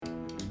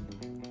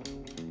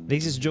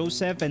This is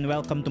Joseph and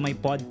welcome to my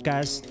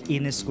podcast,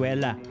 In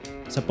Eskwela.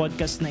 Sa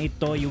podcast na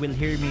ito, you will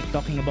hear me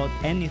talking about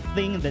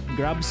anything that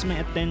grabs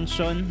my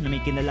attention na may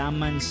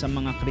kinalaman sa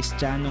mga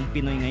Kristiyanong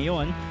Pinoy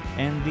ngayon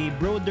and the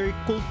broader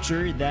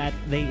culture that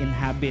they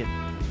inhabit.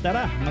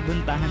 Tara,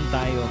 maguntahan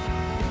tayo.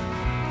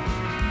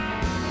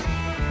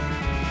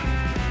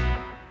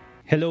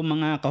 Hello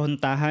mga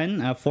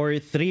kahuntahan, for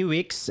 3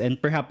 weeks and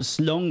perhaps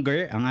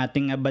longer, ang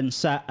ating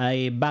bansa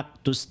ay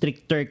back to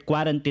stricter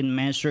quarantine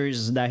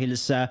measures dahil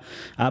sa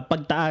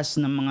pagtaas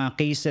ng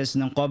mga cases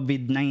ng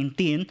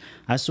COVID-19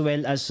 as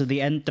well as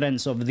the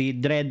entrance of the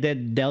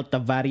dreaded Delta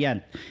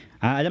variant.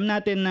 Alam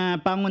natin na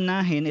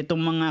pangunahin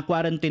itong mga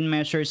quarantine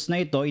measures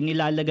na ito,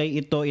 inilalagay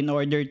ito in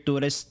order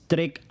to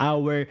restrict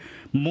our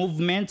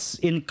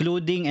movements,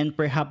 including and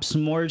perhaps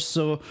more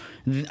so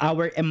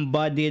our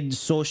embodied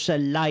social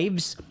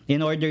lives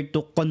in order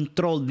to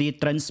control the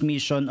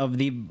transmission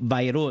of the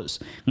virus.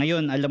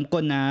 Ngayon, alam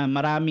ko na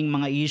maraming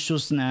mga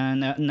issues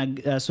na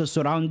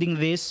surrounding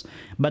this,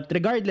 but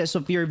regardless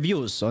of your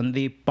views on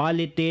the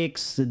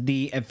politics,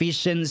 the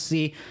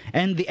efficiency,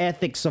 and the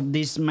ethics of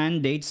these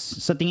mandates,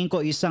 sa tingin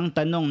ko isang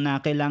tanong na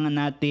kailangan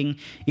nating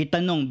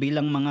itanong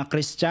bilang mga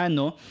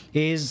Kristiyano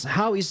is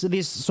how is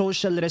these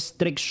social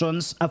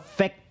restrictions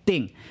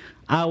affecting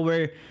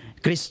our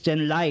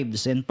Christian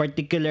lives, and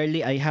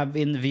particularly I have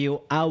in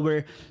view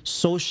our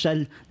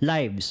social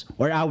lives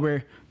or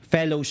our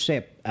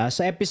fellowship.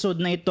 Sa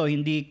episode na ito,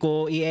 hindi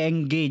ko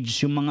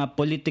i-engage yung mga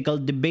political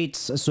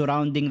debates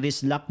surrounding these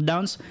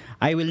lockdowns.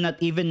 I will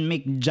not even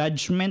make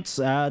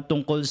judgments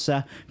tungkol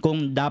sa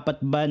kung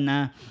dapat ba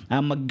na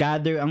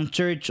mag-gather ang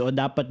church o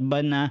dapat ba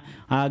na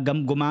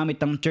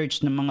gumamit ang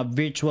church ng mga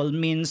virtual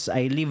means.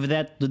 I leave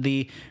that to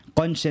the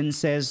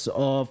consciences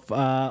of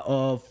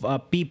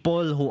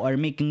people who are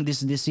making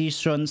these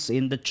decisions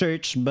in the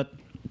church. But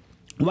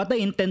what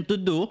I intend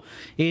to do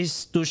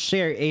is to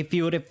share a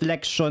few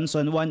reflections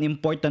on one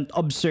important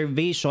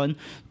observation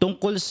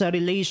tungkol sa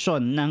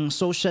relation ng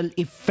social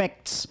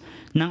effects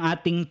ng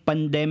ating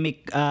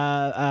pandemic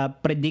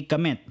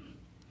predicament.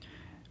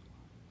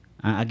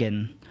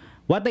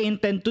 What I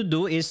intend to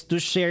do is to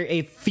share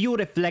a few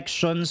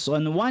reflections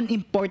on one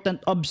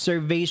important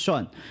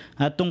observation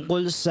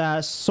tungkol sa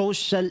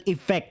social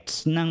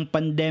effects ng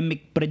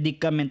pandemic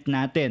predicament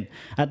natin.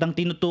 At ang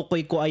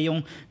tinutukoy ko ay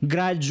yung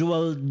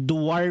gradual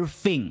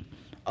dwarfing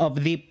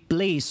of the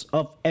place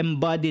of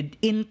embodied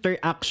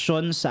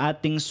interaction sa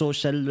ating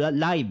social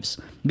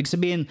lives. Ibig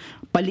sabihin,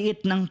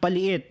 paliit ng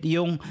paliit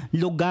yung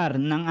lugar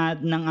ng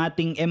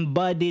ating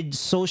embodied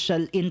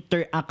social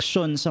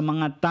interaction sa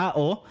mga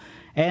tao,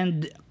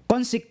 and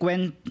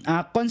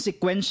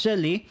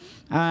consequentially,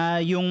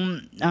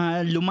 yung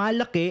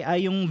lumalaki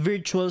ay yung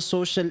virtual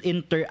social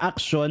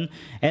interaction,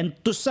 and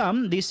to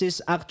some, this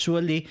is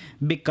actually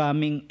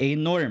becoming a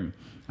norm.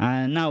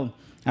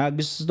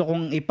 Gusto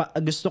kong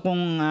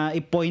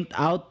i-point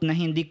out na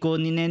hindi ko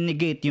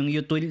ninenegate yung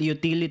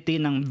utility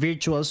ng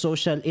virtual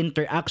social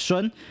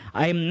interaction.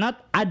 I am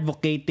not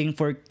advocating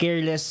for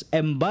careless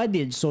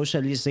embodied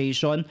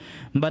socialization,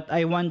 but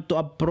I want to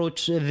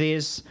approach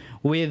this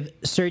with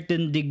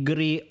certain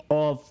degree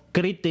of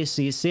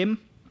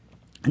criticism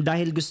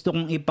dahil gusto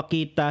kong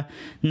ipakita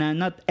na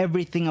not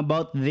everything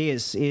about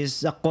this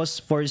is a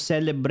cause for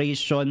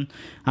celebration.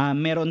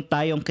 Meron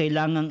tayong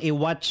kailangang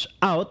i-watch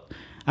out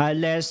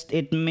lest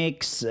it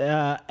makes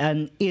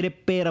an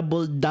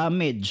irreparable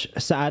damage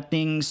sa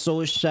ating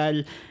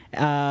social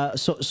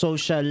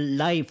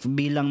life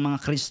bilang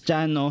mga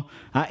Kristiyano,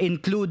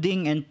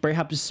 including and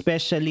perhaps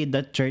especially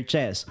the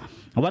churches.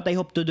 What I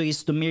hope to do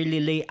is to merely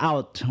lay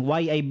out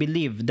why I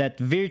believe that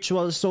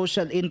virtual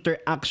social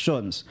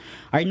interactions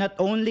are not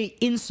only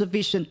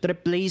insufficient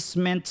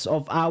replacements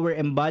of our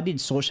embodied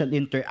social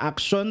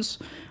interactions.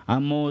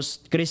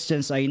 Most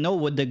Christians I know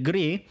would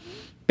agree,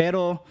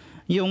 pero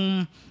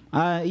yung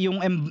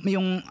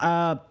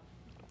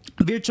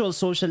virtual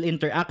social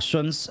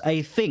interactions,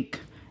 I think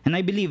and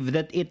I believe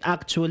that it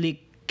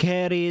actually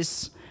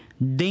carries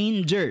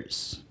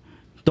dangers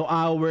to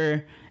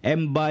our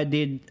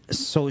embodied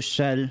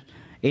social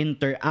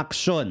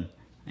interaction.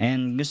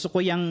 And gusto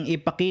ko yang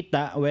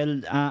ipakita,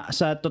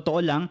 sa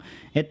totoo lang,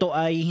 ito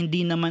ay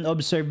hindi naman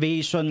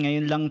observation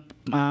ngayon lang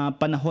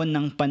panahon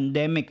ng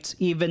pandemic.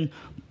 Even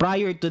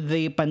prior to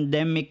the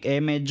pandemic,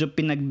 medyo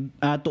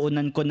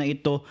pinagtuunan ko na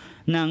ito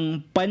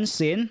ng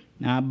pansin,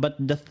 but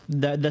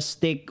the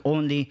stake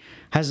only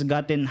has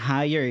gotten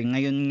higher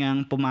ngayon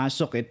ngang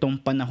pumasok itong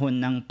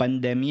panahon ng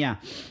pandemya.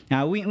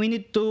 We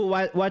need to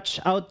watch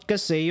out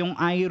kasi yung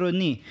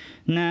irony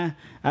na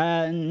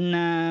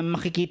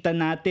makikita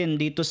natin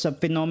dito sa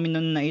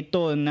phenomenon na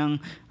ito ng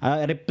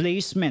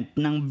replacement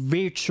ng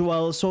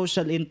virtual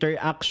social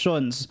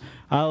interactions.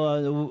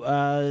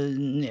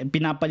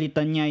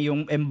 Pinapalitan niya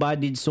yung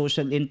embodied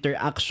social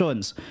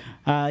interactions.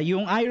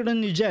 Yung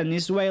irony dyan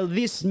is while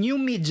this new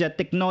media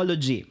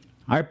technology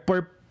are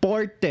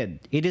purported,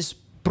 it is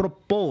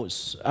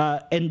proposed,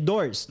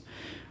 endorsed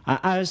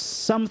as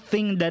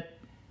something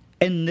that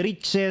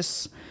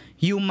enriches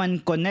human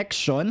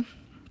connection.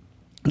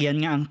 Yan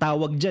nga ang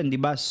tawag dyan, di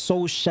ba?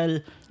 Social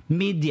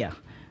media.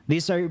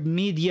 These are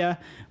media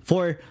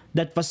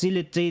that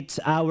facilitates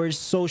our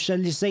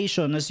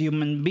socialization as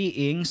human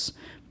beings.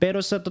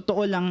 Pero sa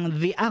totoo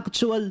lang, the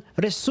actual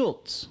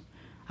results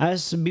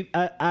as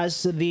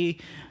the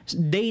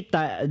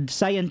data,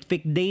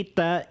 scientific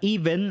data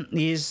even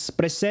is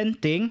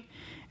presenting,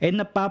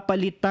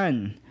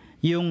 napapalitan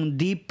yung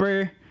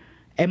deeper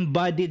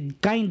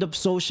embodied kind of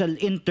social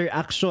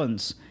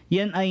interactions.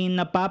 Yan ay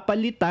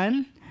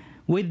napapalitan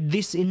with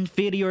this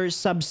inferior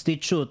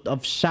substitute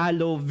of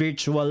shallow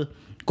virtual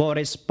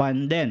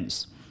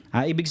correspondence.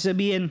 Ibig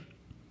sabihin,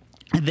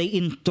 they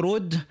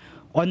intrude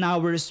on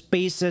our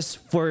spaces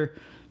for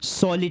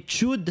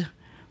solitude,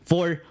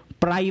 for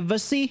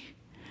privacy,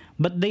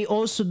 but they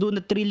also do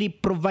not really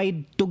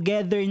provide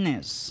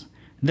togetherness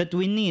that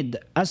we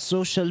need as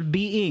social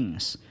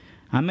beings.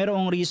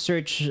 Merong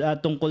research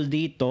tungkol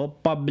dito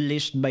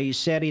published by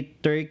Sherry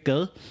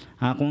Turkle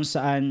kung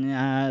saan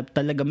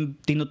talagang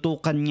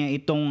tinutukan niya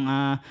itong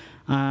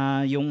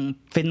yung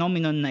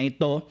phenomenon na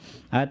ito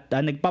at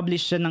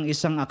nag-publish siya ng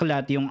isang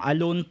aklat, yung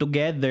Alone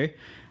Together,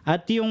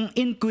 at yung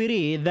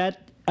inquiry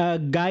that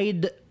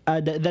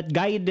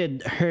guided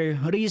her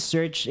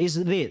research is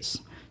this.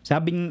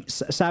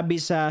 Sabi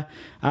sa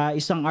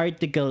isang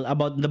article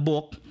about the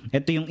book,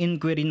 ito yung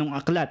inquiry ng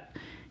aklat: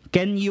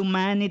 can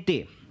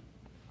humanity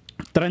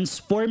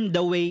transform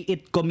the way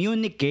it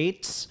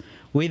communicates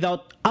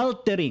without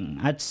altering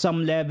at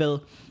some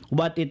level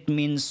what it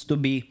means to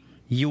be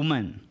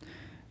human?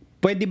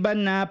 Pwede ba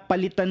na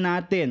palitan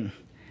natin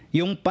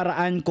yung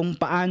paraan kung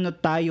paano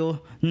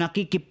tayo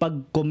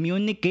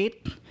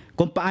nakikipag-communicate,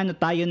 kung paano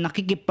tayo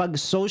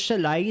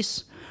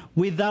nakikipag-socialize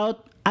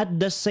without at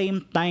the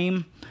same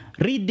time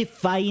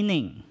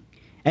redefining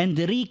and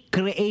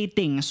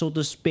recreating, so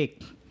to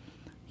speak,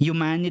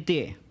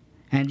 humanity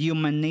and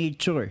human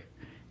nature?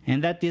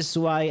 And that is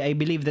why I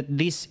believe that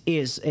this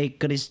is a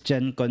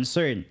Christian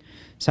concern.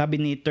 Sabi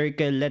ni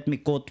Turkle, let me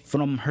quote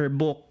from her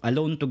book,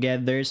 Alone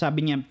Together,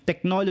 sabi niya,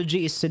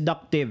 technology is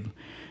seductive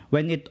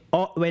when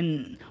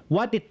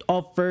what it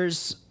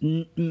offers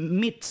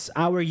meets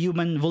our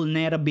human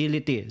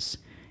vulnerabilities.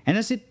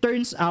 And as it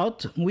turns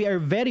out, we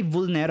are very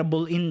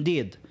vulnerable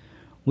indeed.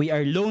 We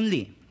are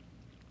lonely,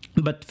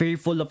 but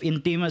fearful of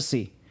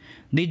intimacy.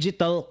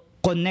 Digital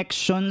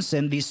connections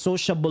and the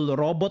sociable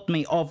robot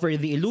may offer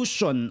the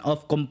illusion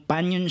of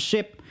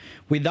companionship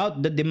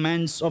without the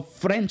demands of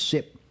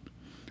friendship.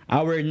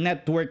 Our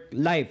network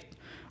life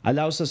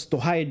allows us to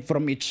hide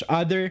from each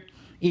other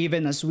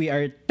even as we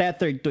are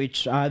tethered to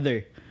each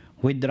other.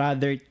 We'd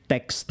rather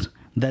text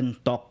than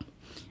talk.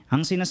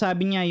 Ang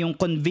sinasabi niya, yung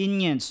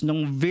convenience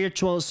ng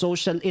virtual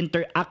social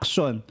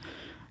interaction,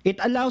 it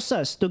allows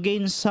us to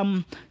gain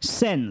some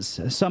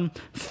sense, some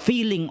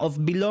feeling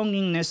of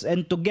belongingness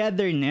and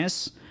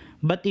togetherness,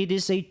 but it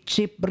is a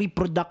cheap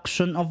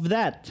reproduction of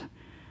that.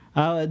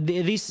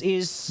 This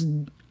is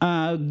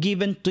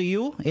given to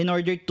you in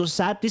order to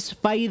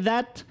satisfy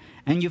that,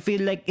 and you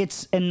feel like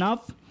it's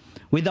enough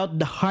without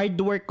the hard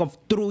work of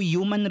true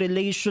human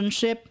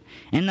relationship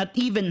and not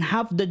even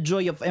have the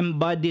joy of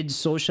embodied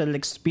social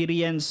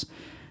experience.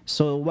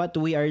 So what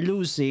we are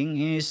losing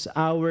is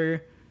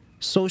our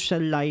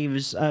social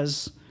lives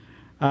as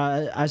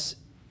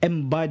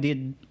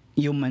embodied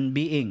human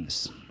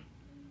beings.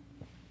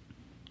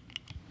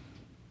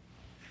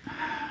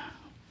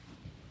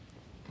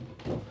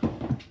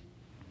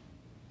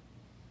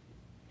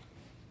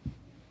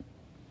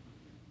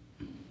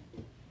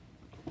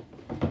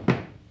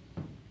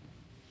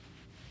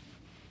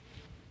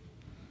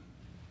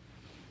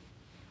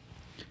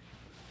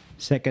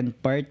 Second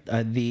part,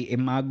 the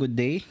Imago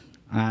Dei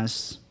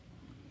as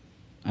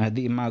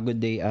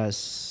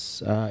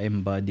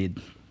embodied.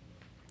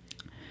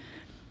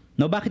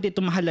 No, bakit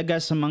ito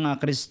mahalaga sa mga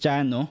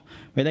Kristiyano?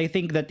 Well, I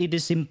think that it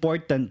is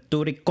important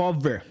to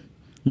recover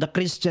the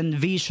Christian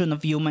vision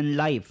of human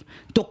life,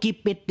 to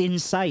keep it in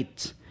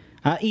sight.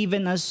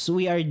 Even as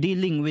we are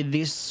dealing with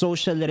these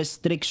social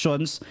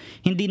restrictions,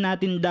 hindi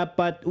natin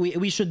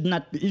we should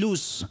not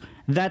lose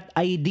that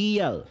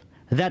ideal,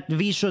 that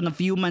vision of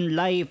human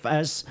life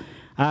as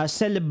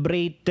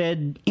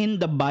celebrated in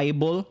the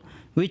Bible,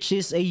 which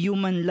is a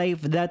human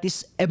life that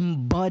is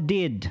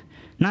embodied,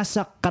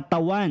 nasa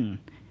katawan.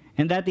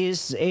 And that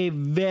is a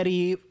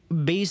very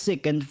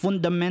basic and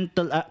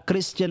fundamental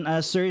Christian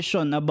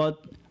assertion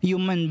about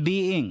human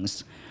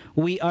beings.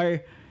 We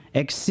are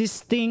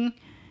existing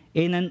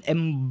in an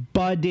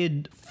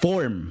embodied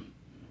form.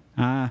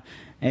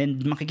 And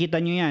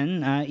makikita nyo yan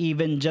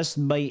even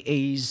just by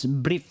a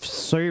brief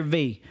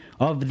survey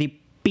of the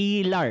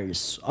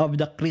pillars of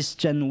the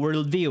Christian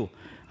worldview.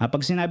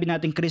 Pag sinabi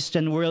natin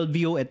Christian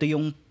worldview, ito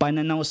yung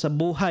pananaw sa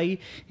buhay.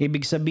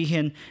 Ibig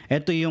sabihin,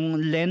 ito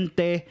yung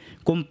lente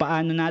kung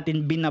paano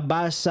natin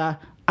binabasa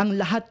ang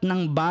lahat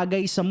ng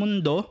bagay sa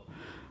mundo,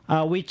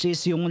 which is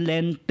yung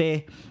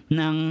lente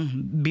ng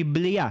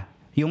Biblia,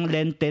 yung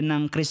lente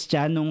ng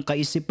Kristiyanong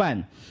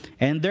kaisipan.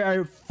 And there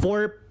are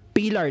 4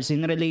 pillars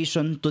in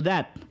relation to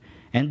that.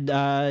 And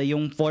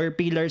yung 4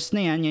 pillars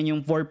na yan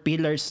yung 4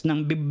 pillars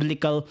ng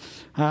biblical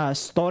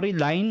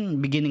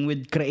storyline, beginning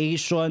with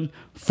creation,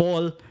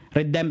 fall,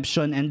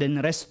 redemption, and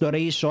then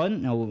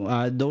restoration.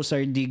 Those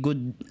are the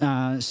good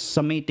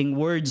summating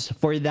words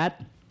for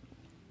that.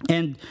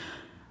 And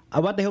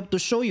what I hope to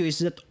show you is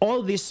that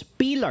all these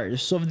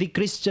pillars of the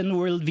Christian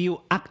worldview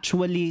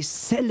actually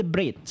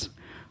celebrate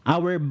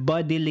our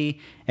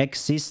bodily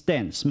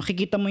existence.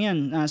 Makikita mo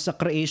yan sa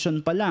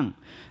creation pa lang.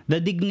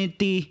 The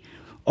dignity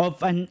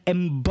of an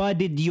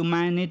embodied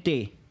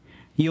humanity.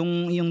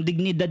 Yung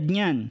dignidad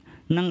niyan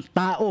ng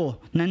tao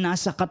na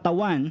nasa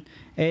katawan,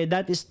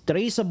 that is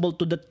traceable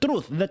to the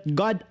truth that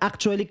God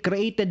actually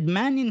created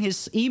man in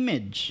His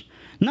image.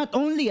 Not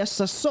only as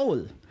a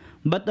soul,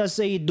 but as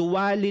a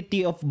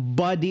duality of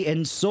body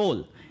and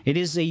soul. It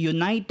is a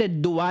united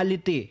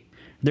duality.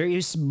 There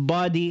is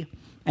body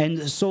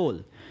and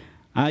soul.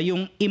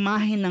 Yung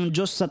imahe ng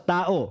Diyos sa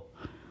tao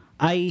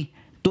ay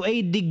to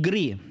a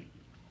degree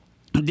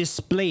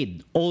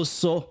displayed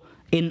also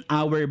in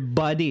our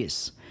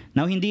bodies.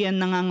 Now, hindi yan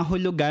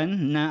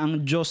nangangahulugan na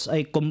ang Diyos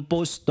ay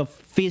composed of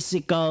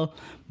physical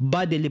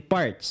bodily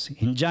parts.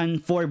 In John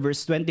 4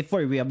 verse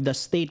 24, we have the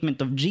statement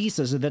of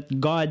Jesus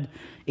that God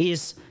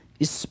is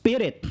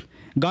spirit.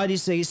 God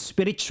is a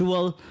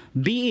spiritual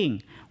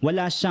being.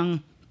 Wala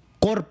siyang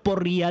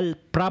corporeal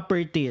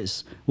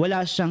properties.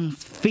 Wala siyang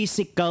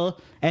physical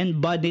and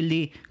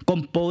bodily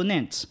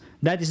components.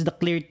 That is the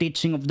clear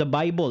teaching of the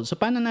Bible. So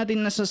paano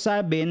natin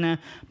nasasabi na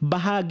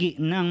bahagi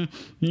ng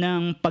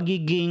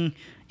pagiging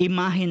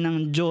imahe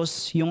ng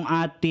Diyos yung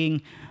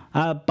ating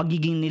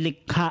pagiging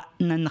nilikha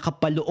na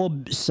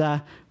nakapaloob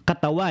sa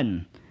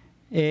katawan?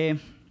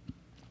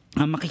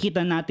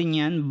 Makikita natin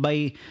yan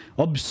by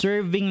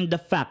observing the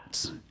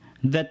facts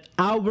that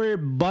our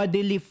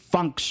bodily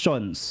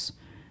functions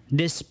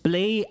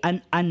display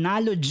an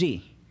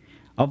analogy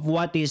of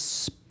what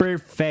is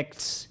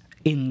perfect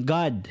in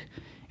God.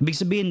 Ibig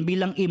sabihin,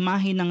 bilang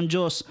imahe ng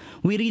Diyos,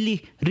 we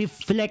really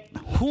reflect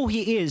who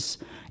He is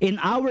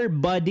in our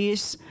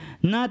bodies,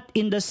 not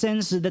in the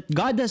sense that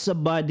God has a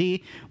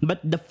body, but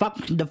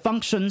the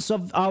functions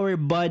of our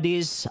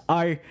bodies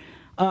are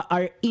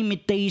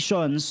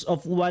imitations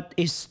of what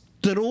is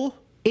true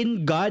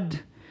in God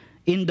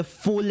in the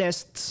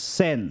fullest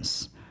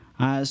sense.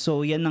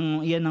 So yan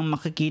ang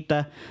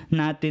makikita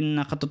natin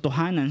na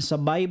katotohanan sa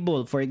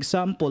Bible. For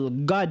example,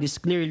 God is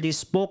clearly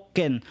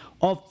spoken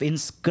of in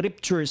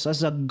scriptures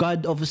as a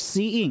God of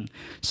seeing.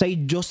 Sa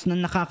Diyos na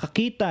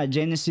nakakakita,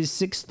 Genesis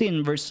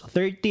 16 verse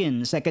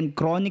 13, 2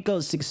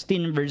 Chronicles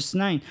 16 verse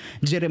 9,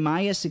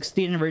 Jeremiah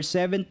 16 verse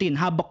 17,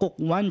 Habakkuk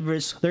 1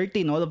 verse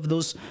 13. All of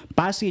those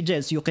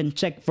passages you can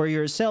check for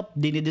yourself.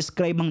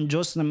 Dinidescribe ang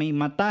Diyos na may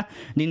mata,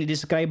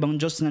 dinidescribe ang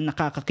Diyos na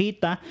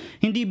nakakakita.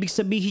 Hindi ibig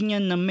sabihin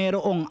yan na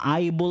merong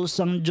eyeballs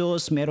ang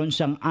Diyos, meron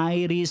siyang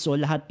iris o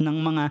lahat ng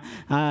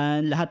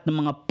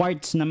mga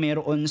parts na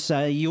meron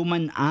sa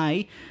human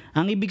eye.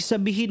 Ang ibig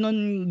sabihin nun,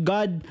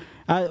 God,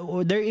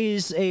 there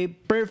is a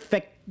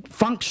perfect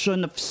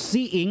function of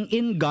seeing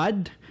in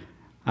God.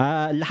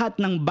 Lahat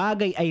ng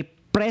bagay ay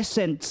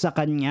present sa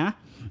Kanya.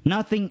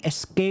 Nothing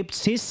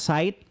escapes His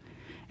sight.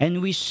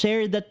 And we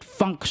share that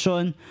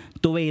function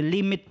to a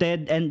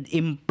limited and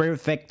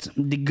imperfect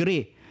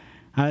degree.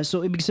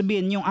 So ibig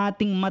sabihin, yung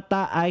ating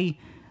mata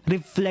ay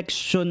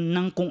reflection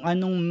ng kung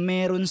anong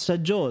meron sa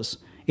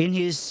Diyos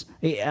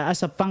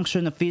as a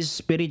function of His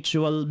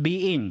spiritual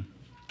being.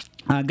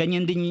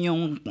 Ganyan din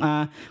yung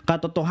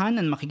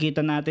katotohanan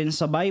makikita natin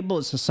sa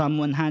Bible sa Psalm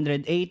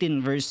 118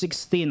 verse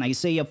 16,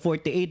 Isaiah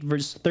 48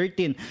 verse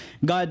 13.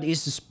 God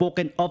is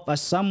spoken of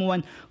as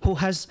someone who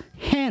has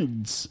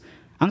hands.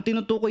 Ang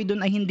tinutukoy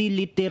doon ay hindi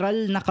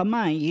literal na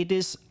kamay. It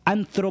is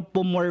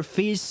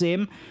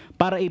anthropomorphism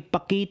para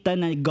ipakita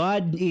na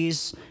God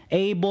is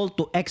able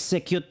to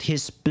execute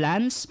His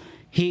plans.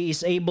 He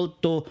is able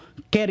to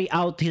carry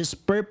out His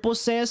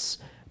purposes.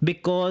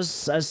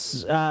 Because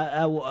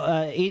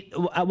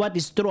what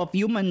is true of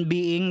human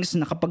beings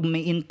na kapag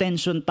may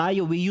intention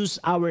tayo, we use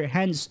our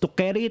hands to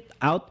carry it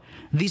out.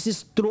 This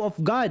is true of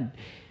God.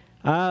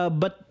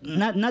 But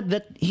not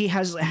that He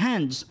has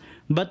hands,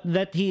 but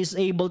that He is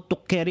able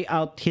to carry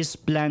out His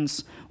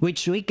plans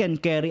which we can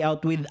carry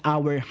out with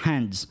our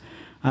hands.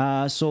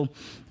 So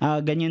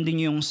ganyan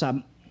din yung sa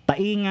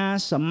tainga,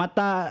 sa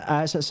mata,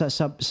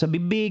 sa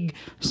bibig,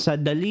 sa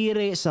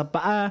daliri, sa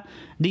paa.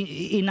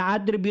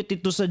 Ina-attribute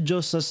ito sa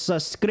Diyos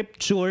sa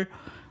scripture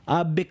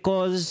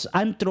because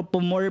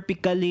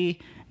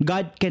anthropomorphically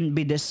God can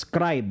be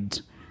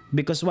described.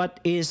 Because what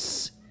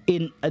is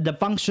in the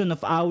function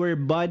of our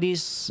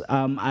bodies,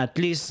 at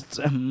least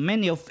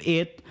many of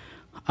it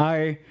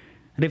are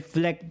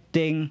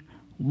reflecting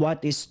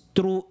what is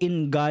true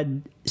in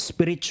God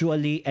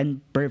spiritually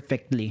and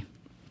perfectly.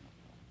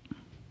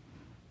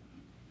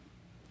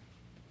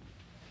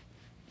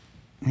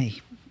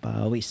 Ay,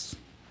 pawis.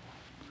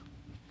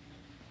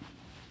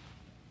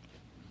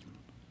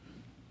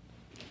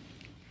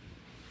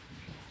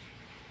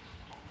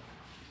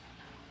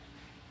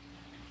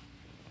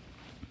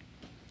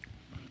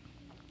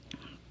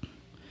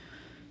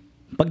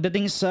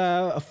 Pagdating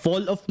sa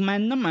fall of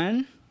man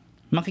naman,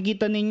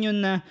 makikita ninyo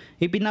na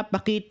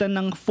ipinapakita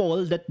ng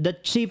fall that the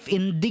chief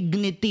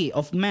indignity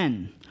of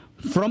man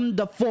from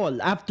the fall,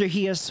 after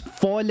he has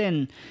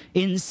fallen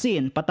in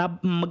sin,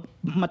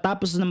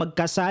 matapos na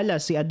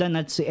magkasala si Adan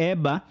at si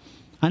Eva,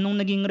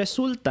 anong naging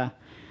resulta?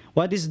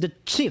 What is the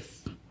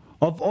chief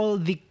of all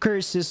the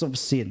curses of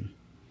sin?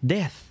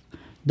 Death.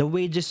 The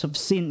wages of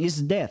sin is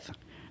death.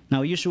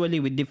 Now,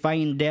 usually we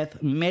define death,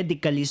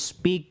 medically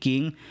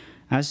speaking,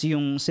 as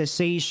yung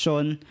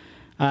cessation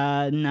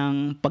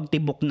ng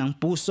pagtibok ng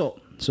puso.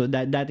 So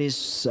that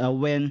is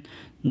when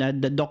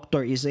the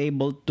doctor is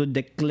able to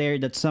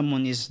declare that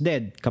someone is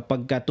dead,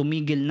 kapag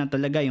tumigil na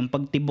talaga yung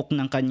pagtibok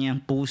ng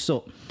kanyang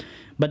puso.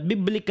 But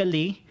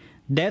biblically,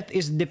 death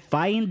is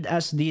defined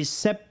as the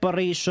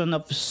separation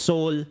of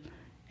soul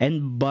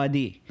and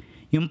body.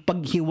 Yung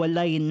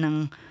paghiwalay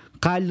ng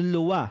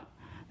kaluluwa,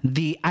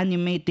 the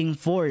animating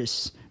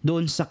force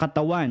doon sa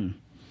katawan.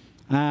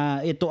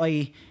 Ito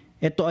ay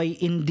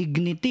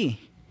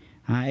indignity.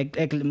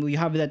 We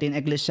have that in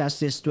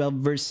Ecclesiastes 12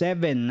 verse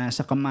 7 na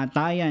sa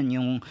kamatayan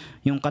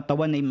yung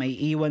katawan ay may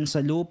iwan sa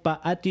lupa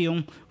at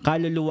yung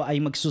kaluluwa ay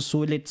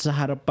magsusulit sa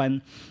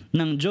harapan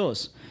ng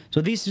Diyos.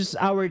 So this is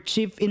our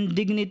chief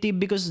indignity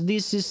because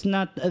this is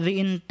not the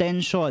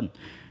intention.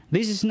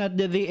 This is not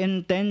the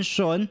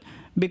intention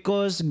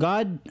because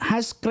God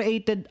has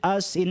created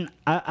us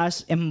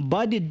as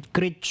embodied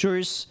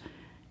creatures,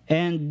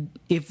 and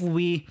if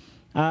we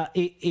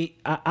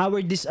our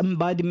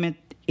disembodiment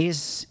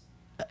is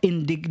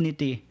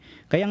indignity.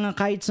 Kaya nga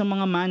kahit sa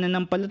mga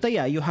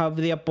mananampalataya, you have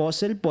the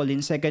Apostle Paul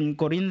in 2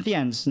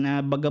 Corinthians na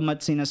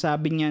bagamat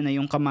sinasabi niya na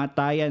yung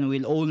kamatayan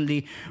will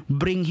only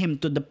bring him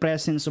to the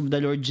presence of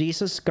the Lord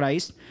Jesus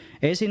Christ,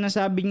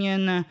 sinasabi niya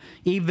na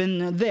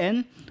even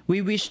then,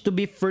 we wish to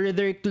be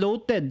further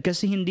clothed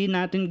kasi hindi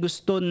natin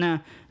gusto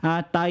na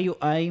tayo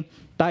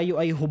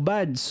ay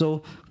hubad.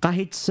 So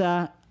kahit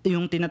sa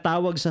yung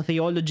tinatawag sa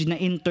theology na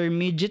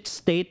intermediate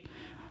state,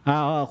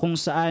 kung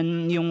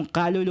saan yung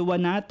kaluluwa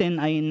natin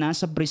ay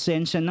nasa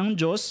presensya ng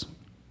Diyos,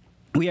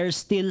 we are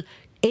still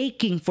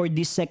aching for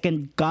the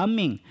second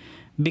coming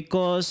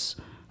because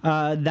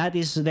that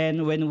is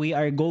then when we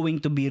are going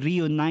to be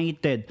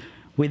reunited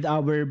with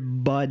our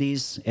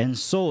bodies and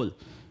soul.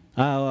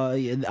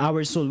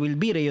 Our soul will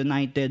be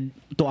reunited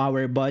to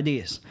our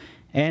bodies.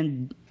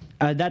 And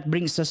that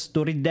brings us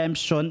to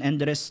redemption and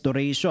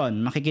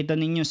restoration. Makikita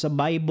ninyo sa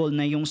Bible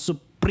na yung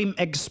supreme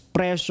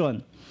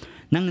expression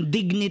ng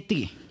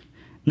dignity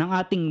ng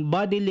ating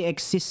bodily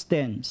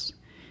existence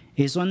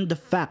is on the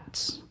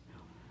facts,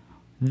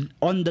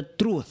 on the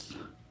truth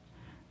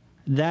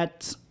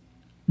that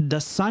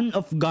the Son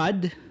of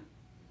God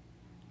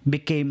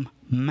became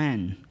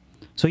man.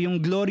 So yung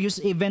glorious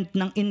event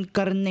ng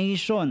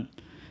incarnation,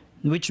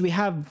 which we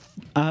have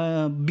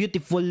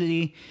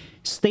beautifully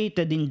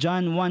stated in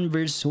John 1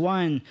 verse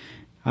 1,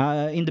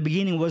 in the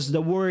beginning was the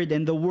Word,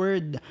 and the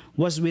Word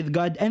was with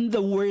God, and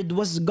the Word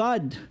was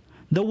God.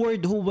 The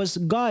Word who was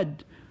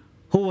God,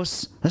 who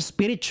was a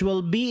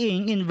spiritual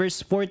being, in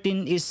verse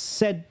 14 is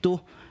said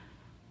to,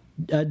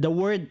 the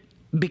Word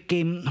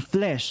became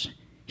flesh.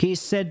 He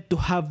is said to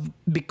have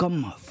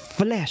become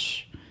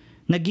flesh.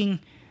 Naging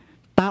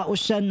tao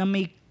siya na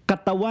may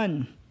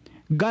katawan.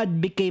 God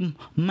became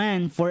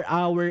man for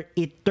our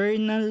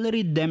eternal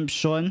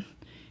redemption.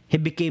 He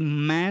became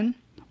man,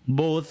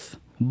 both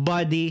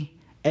body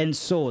and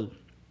soul.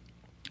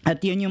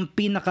 At yun yung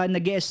pinaka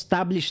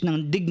nag-establish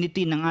ng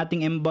dignity ng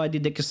ating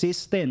embodied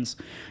existence.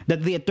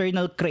 That the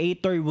eternal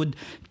Creator would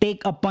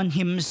take upon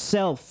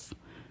Himself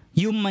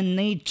human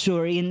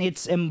nature in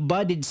its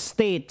embodied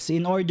states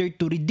in order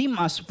to redeem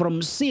us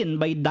from sin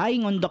by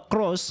dying on the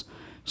cross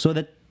so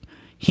that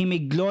He may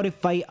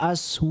glorify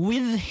us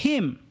with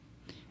Him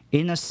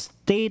in a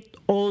state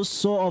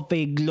also of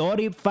a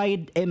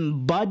glorified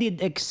embodied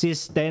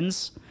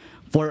existence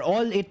for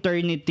all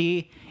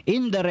eternity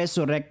in the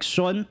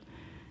resurrection.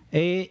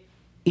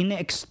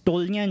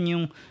 Ine-extol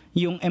niyan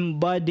yung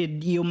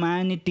embodied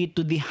humanity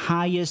to the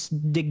highest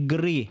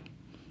degree,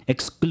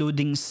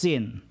 excluding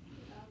sin.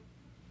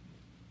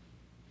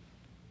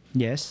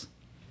 Yes?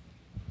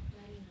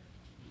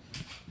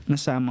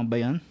 Nasama ba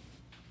yan?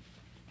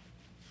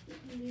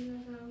 Hindi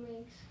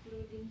nasama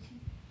excluding sin.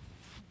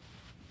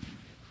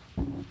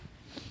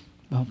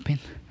 Open.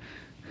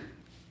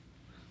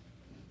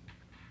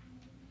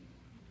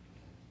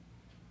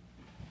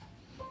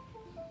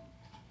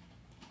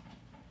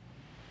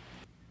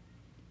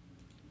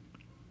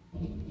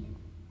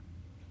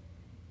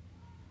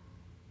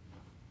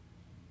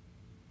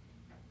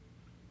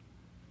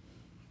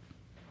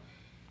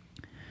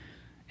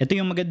 Ito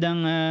yung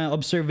magandang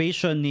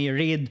observation ni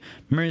Reid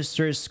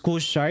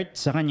Mercer-Schuchart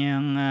sa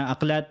kanyang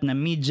aklat na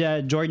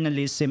Media,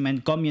 Journalism,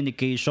 and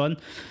Communication.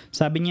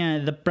 Sabi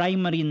niya, the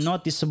primary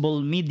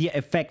noticeable media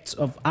effects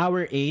of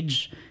our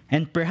age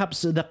and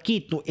perhaps the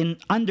key to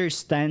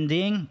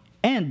understanding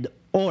and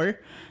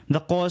or the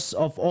cause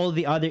of all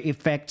the other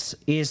effects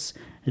is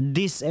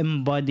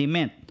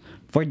disembodiment.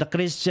 For the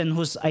Christian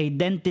whose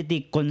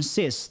identity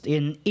consists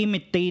in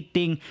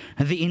imitating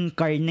the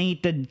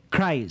incarnated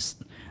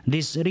Christ,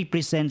 This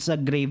represents a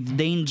grave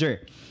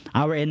danger.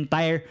 Our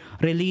entire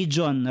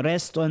religion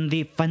rests on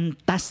the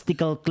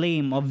fantastical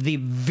claim of the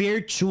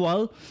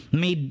virtual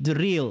made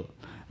real.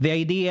 The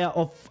idea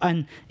of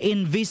an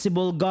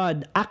invisible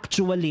God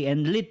actually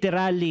and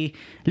literally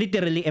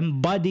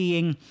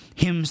embodying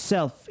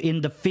himself in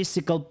the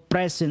physical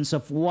presence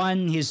of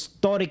one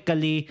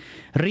historically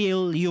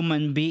real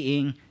human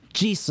being,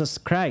 Jesus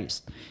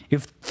Christ.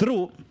 If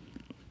true,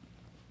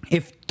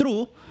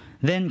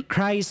 then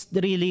Christ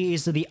really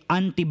is the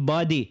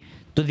antibody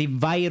to the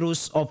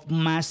virus of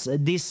mass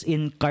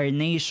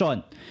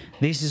disincarnation.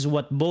 This is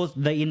what both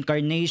the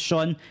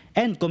incarnation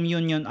and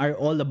communion are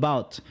all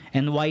about,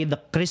 and why the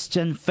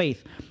Christian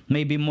faith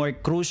may be more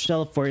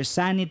crucial for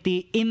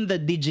sanity in the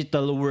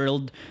digital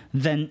world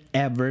than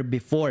ever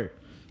before.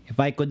 If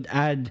I could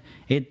add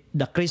it,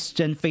 the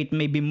Christian faith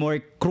may be more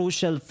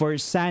crucial for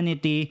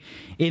sanity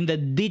in the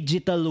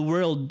digital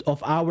world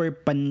of our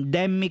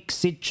pandemic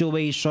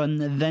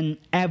situation than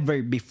ever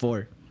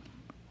before.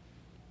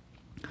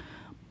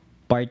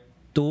 Part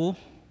 2,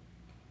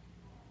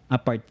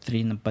 Part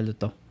 3 na pala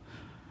to.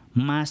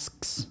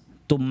 Masks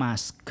to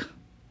mask.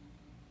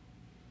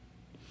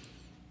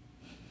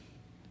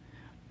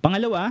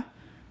 Pangalawa,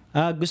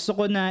 gusto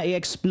ko na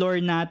i-explore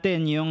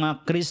natin yung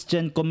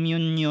Christian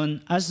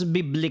communion as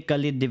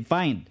biblically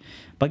defined.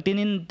 Pag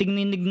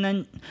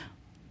tinignan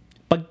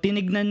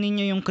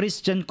ninyo yung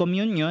Christian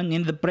communion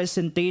in the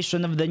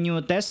presentation of the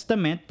New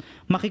Testament,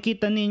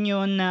 makikita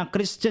ninyo na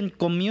Christian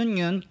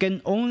communion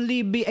can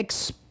only be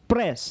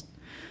expressed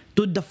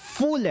to the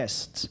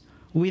fullest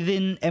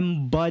within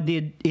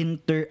embodied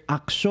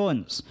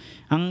interactions.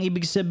 Ang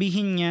ibig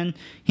sabihin niyan,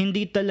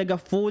 hindi talaga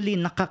fully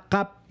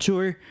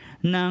nakakapture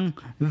ng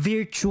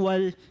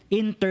virtual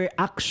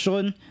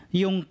interaction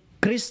yung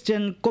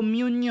Christian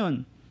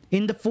communion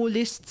in the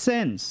fullest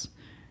sense.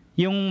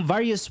 Yung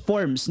various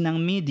forms ng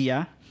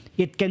media,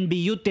 it can be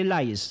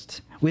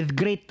utilized with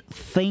great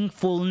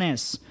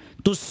thankfulness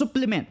to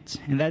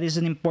supplement, and that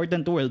is an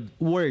important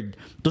word,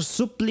 to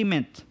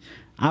supplement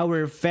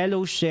our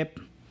fellowship,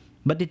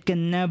 but it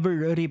can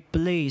never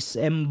replace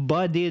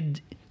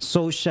embodied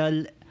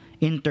social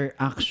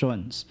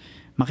interactions.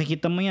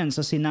 Makikita mo yan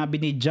sa sinabi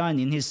ni John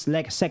in his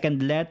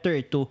second letter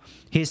to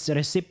his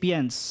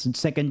recipients,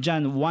 2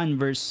 John 1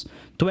 verse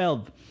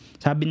 12.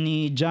 Sabi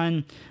ni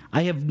John,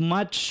 I have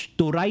much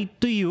to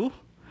write to you,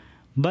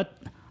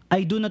 but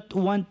I do not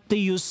want to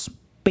use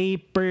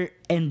paper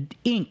and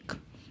ink.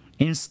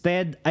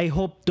 Instead, I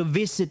hope to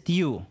visit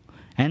you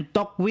and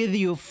talk with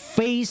you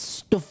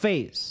face to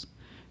face,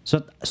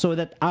 so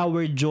that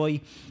our joy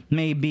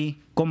may be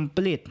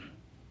complete.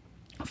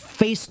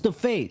 Face to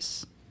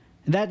face.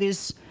 That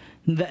is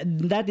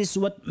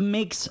what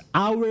makes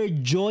our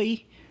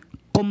joy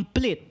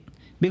complete,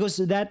 because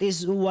that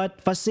is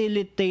what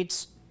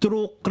facilitates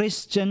true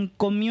Christian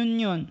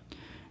communion.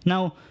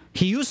 Now,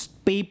 he used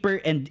paper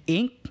and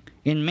ink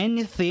in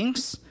many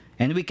things,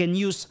 and we can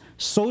use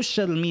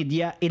social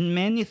media in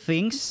many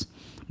things,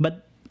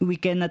 but we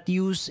cannot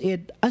use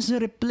it as a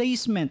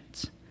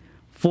replacement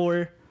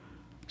for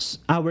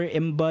our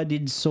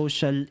embodied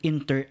social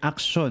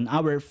interaction,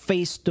 our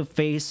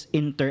face-to-face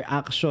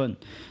interaction.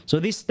 So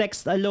this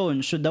text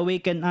alone should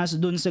awaken us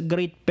dun sa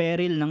great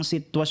peril ng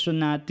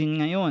sitwasyon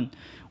natin ngayon.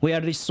 We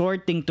are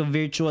resorting to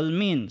virtual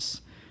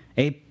means,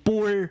 a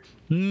poor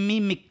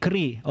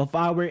mimicry of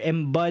our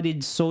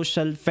embodied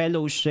social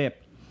fellowship.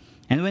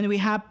 And when we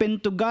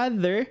happen to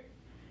gather,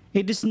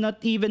 it is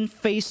not even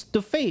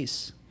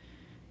face-to-face.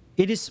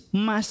 It is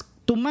mask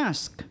to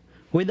mask,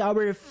 with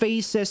our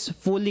faces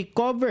fully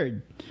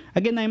covered.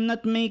 Again, I'm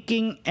not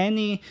making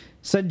any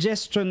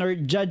suggestion or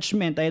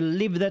judgment. I'll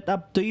leave that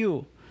up to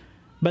you.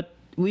 But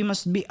we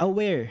must be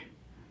aware.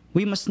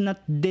 We must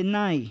not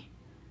deny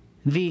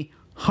the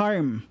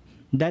harm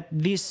that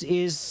this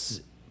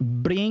is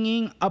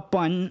bringing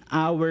upon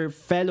our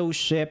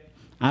fellowship,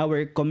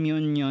 our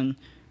communion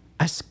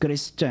as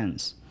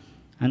Christians.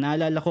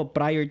 Naalala ko,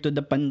 prior to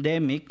the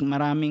pandemic,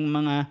 maraming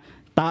mga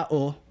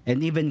tao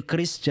and even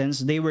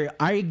Christians, they were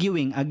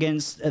arguing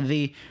against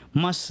the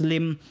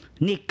Muslim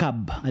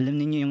niqab. Alam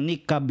niyo yung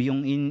niqab,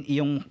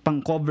 yung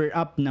pang-cover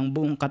up ng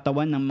buong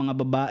katawan ng mga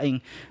babaeng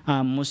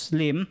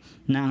Muslim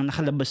na ang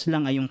nakalabas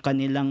lang ay yung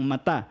kanilang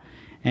mata.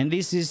 And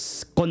this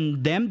is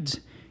condemned,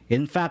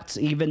 in fact,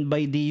 even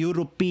by the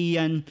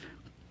European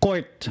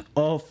Court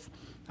of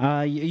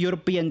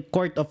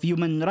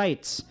Human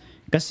Rights.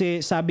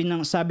 Kasi sabi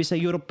sa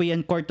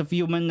European Court of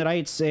Human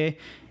Rights,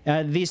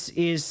 this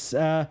is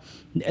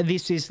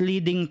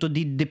leading to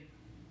the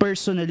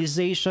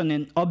depersonalization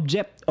and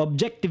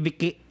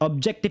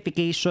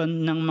objectification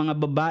ng mga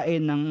babae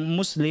ng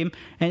Muslim,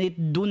 and it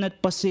do not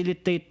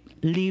facilitate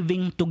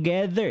living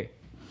together.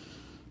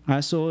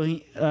 So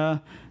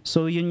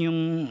yun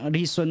yung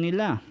reason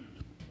nila.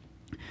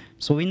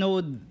 So we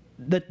know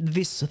that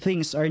these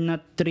things are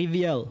not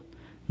trivial.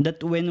 That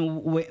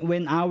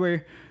when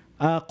our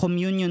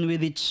communion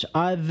with each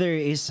other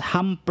is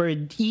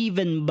hampered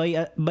even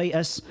by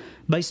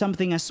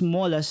something as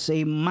small as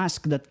a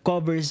mask that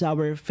covers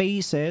our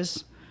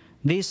faces,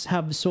 these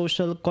have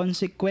social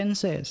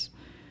consequences.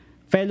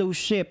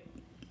 fellowship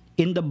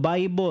in the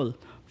Bible,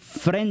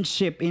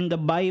 friendship in the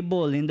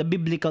Bible, in the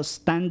biblical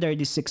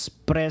standard is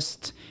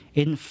expressed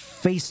in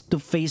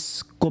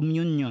face-to-face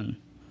communion.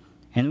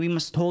 And we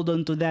must hold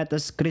on to that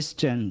as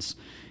Christians.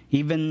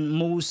 Even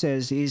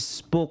Moses is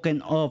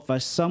spoken of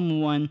as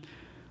someone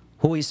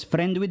who is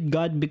friend with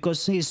God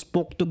because he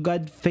spoke to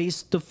God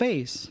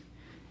face-to-face.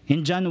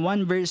 In John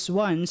 1 verse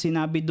 1,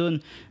 sinabi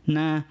dun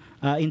na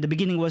in the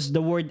beginning was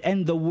the Word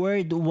and the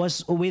Word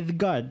was with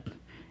God.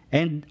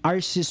 And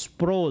R.C.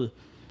 Sproul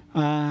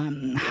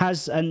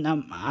has an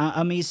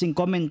amazing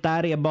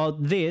commentary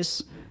about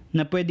this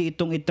na pwede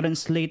itong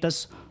i-translate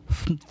as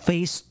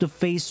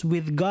face-to-face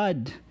with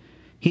God.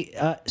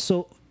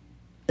 So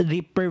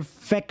the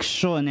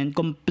perfection and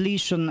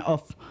completion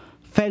of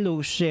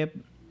fellowship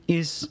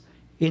is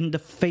in the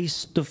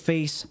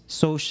face-to-face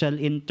social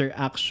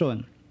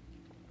interaction.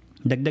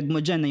 Dagdag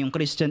mo dyan na yung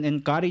Christian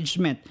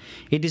encouragement.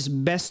 It is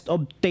best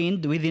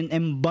obtained within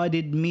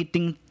embodied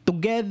meeting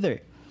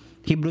together.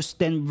 Hebrews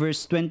 10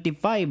 verse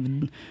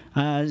 25,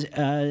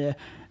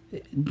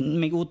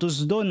 may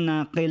utos doon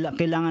na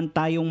kailangan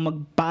tayong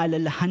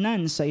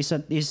magpaalalahanan sa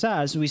isa't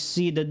isa as we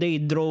see the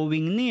day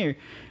drawing near.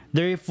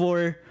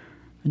 Therefore,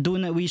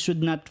 we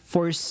should not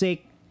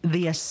forsake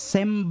the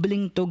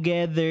assembling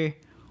together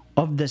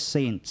of the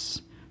saints.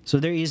 So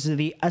there is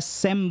the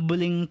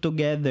assembling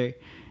together,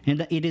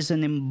 and it is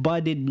an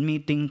embodied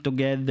meeting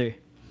together.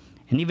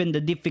 And even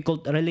the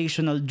difficult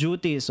relational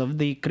duties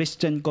of the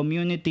Christian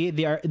community,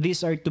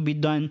 these are to be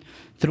done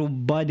through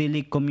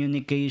bodily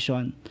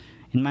communication.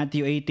 In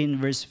Matthew 18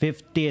 verse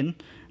 15,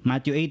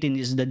 Matthew 18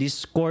 is the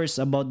discourse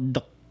about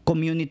the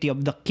community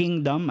of the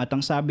kingdom. At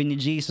ang sabi ni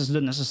Jesus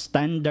doon, nasa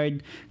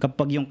standard,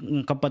 kapag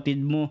yung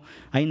kapatid mo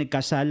ay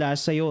nagkasala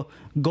sa'yo,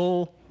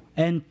 go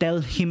and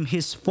tell him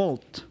his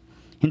fault.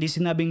 Hindi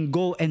sinabing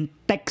go and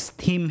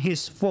text him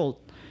his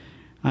fault.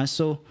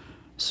 So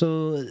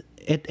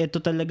ito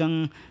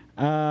talagang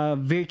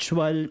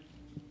virtual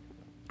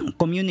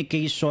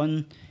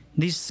communication.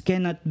 This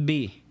cannot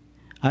be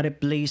a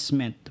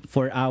replacement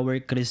for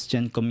our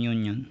Christian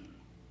communion.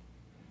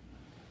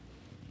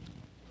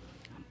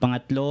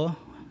 Pangatlo,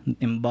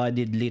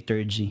 embodied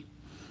liturgy.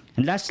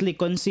 And lastly,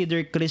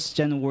 consider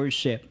Christian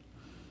worship.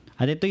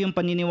 At ito yung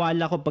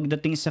paniniwala ko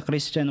pagdating sa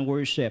Christian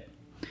worship.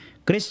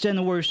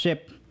 Christian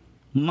worship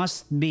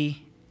must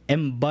be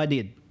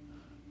embodied.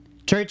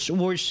 Church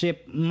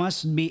worship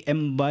must be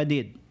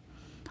embodied.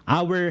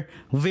 Our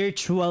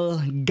virtual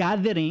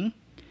gathering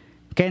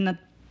cannot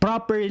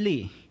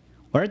properly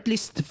or at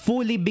least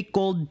fully be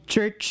called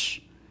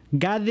church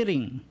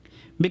gathering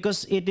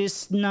because it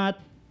is not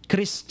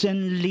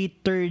Christian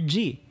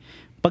liturgy.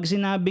 Pag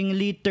sinabing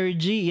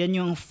liturgy, yan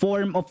yung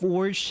form of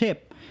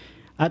worship.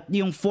 At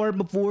yung form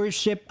of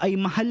worship ay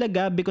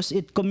mahalaga because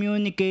it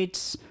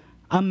communicates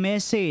a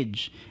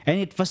message and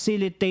it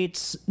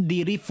facilitates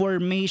the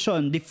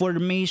reformation, the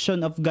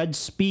formation of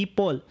God's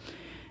people.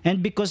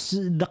 And because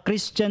the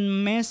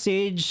Christian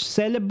message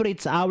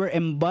celebrates our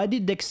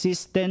embodied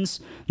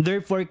existence,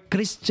 therefore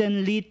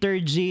Christian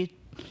liturgy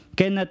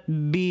cannot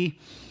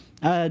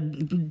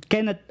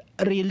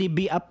really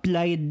be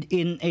applied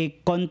in a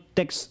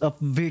context of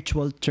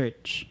virtual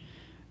church.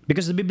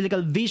 Because the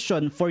biblical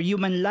vision for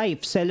human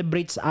life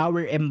celebrates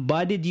our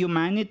embodied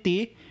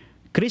humanity,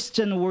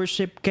 Christian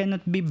worship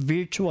cannot be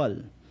virtual,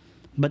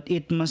 but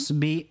it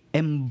must be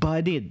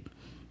embodied.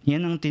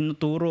 Yan ang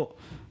tinuturo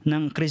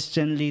ng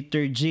Christian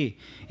liturgy.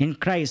 In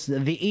Christ,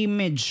 the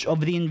image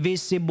of the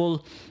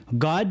invisible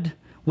God,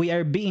 we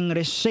are being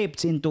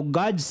reshaped into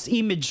God's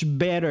image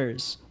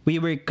bearers we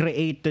were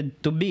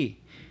created to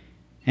be.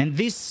 And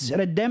this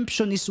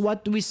redemption is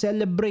what we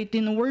celebrate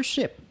in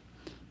worship.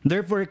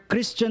 Therefore,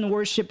 Christian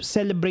worship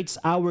celebrates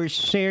our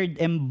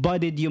shared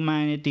embodied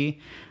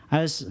humanity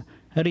as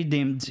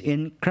redeemed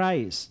in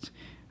Christ.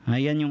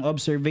 Yan yung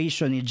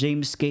observation ni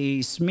James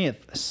K.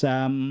 Smith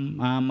sa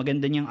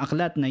maganda niyang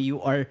aklat na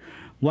You Are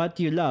What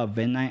You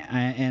Love. And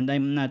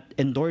I'm not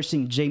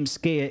endorsing James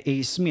K.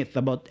 Smith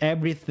about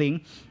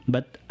everything,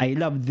 but I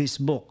love this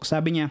book.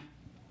 Sabi niya,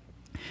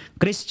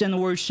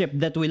 Christian worship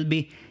that will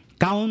be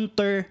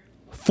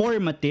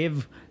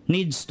counter-formative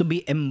needs to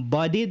be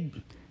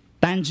embodied,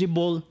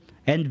 tangible,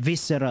 and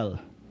visceral.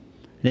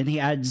 Then he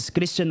adds,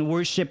 Christian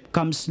worship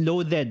comes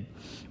loaded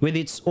with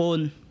its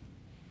own.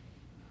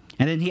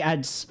 And then he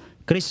adds,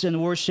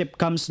 Christian worship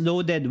comes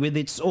loaded with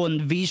its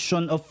own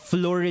vision of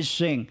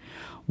flourishing.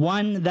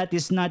 One that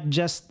is not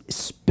just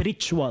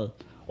spiritual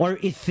or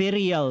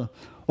ethereal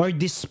or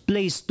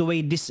displaced to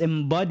a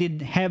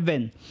disembodied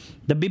heaven.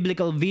 The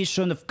biblical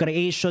vision of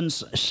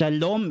creation's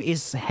shalom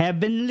is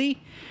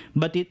heavenly,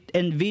 but it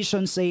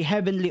envisions a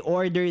heavenly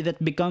order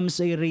that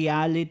becomes a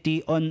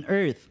reality on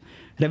earth.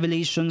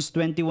 Revelations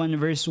 21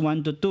 verse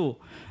 1 to 2.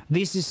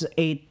 This is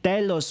a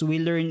telos we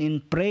learn in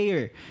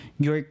prayer.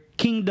 Your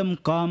kingdom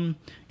come,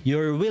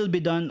 your will be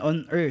done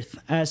on earth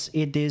as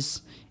it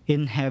is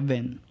in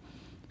heaven.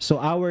 So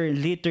our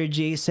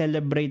liturgy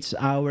celebrates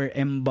our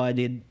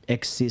embodied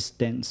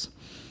existence.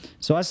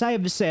 So as I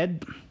have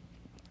said,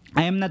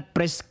 I am not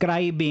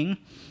prescribing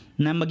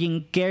na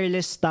maging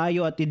careless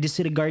tayo at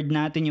i-disregard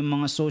natin yung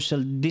mga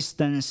social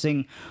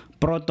distancing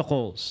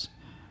protocols.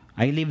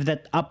 I leave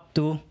that up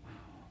to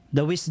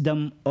the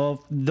wisdom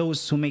of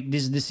those who make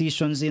these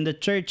decisions in the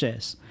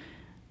churches.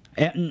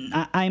 And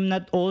I'm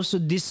not also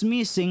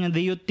dismissing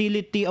the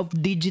utility of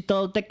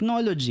digital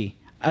technology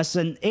as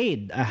an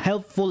aid, a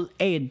helpful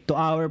aid to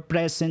our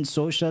present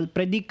social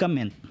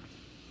predicament.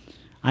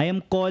 I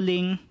am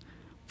calling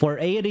for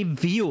a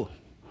review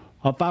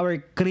of our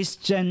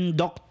Christian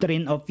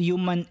doctrine of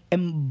human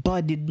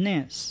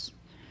embodiedness,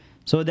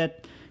 so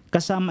that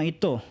kasama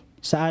ito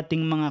sa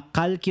ating mga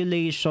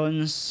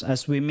calculations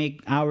as we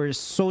make our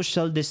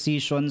social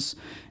decisions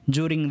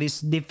during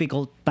these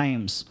difficult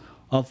times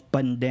of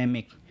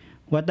pandemic.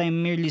 What I'm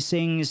merely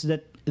saying is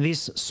that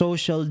this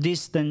social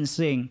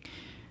distancing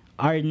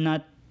are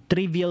not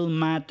trivial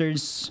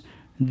matters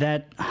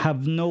that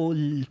have no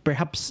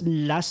perhaps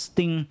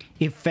lasting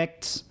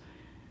effects,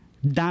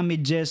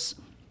 damages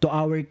to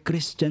our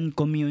Christian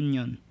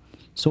communion.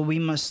 So we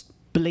must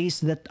place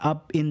that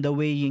up in the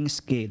weighing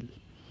scale.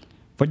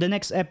 For the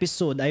next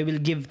episode, I will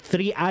give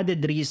 3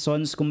 added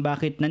reasons kung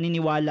bakit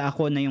naniniwala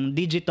ako na yung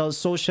digital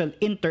social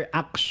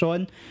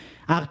interaction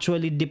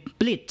actually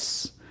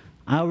depletes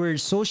our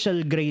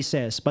social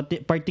graces,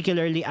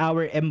 particularly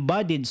our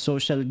embodied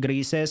social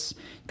graces,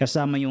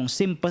 kasama yung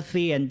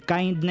sympathy and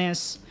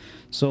kindness.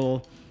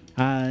 So,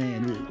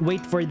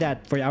 wait for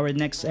that for our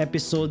next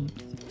episode.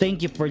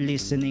 Thank you for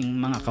listening,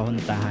 mga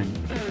kahuntahan.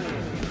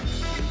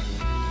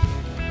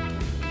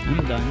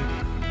 I'm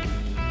done.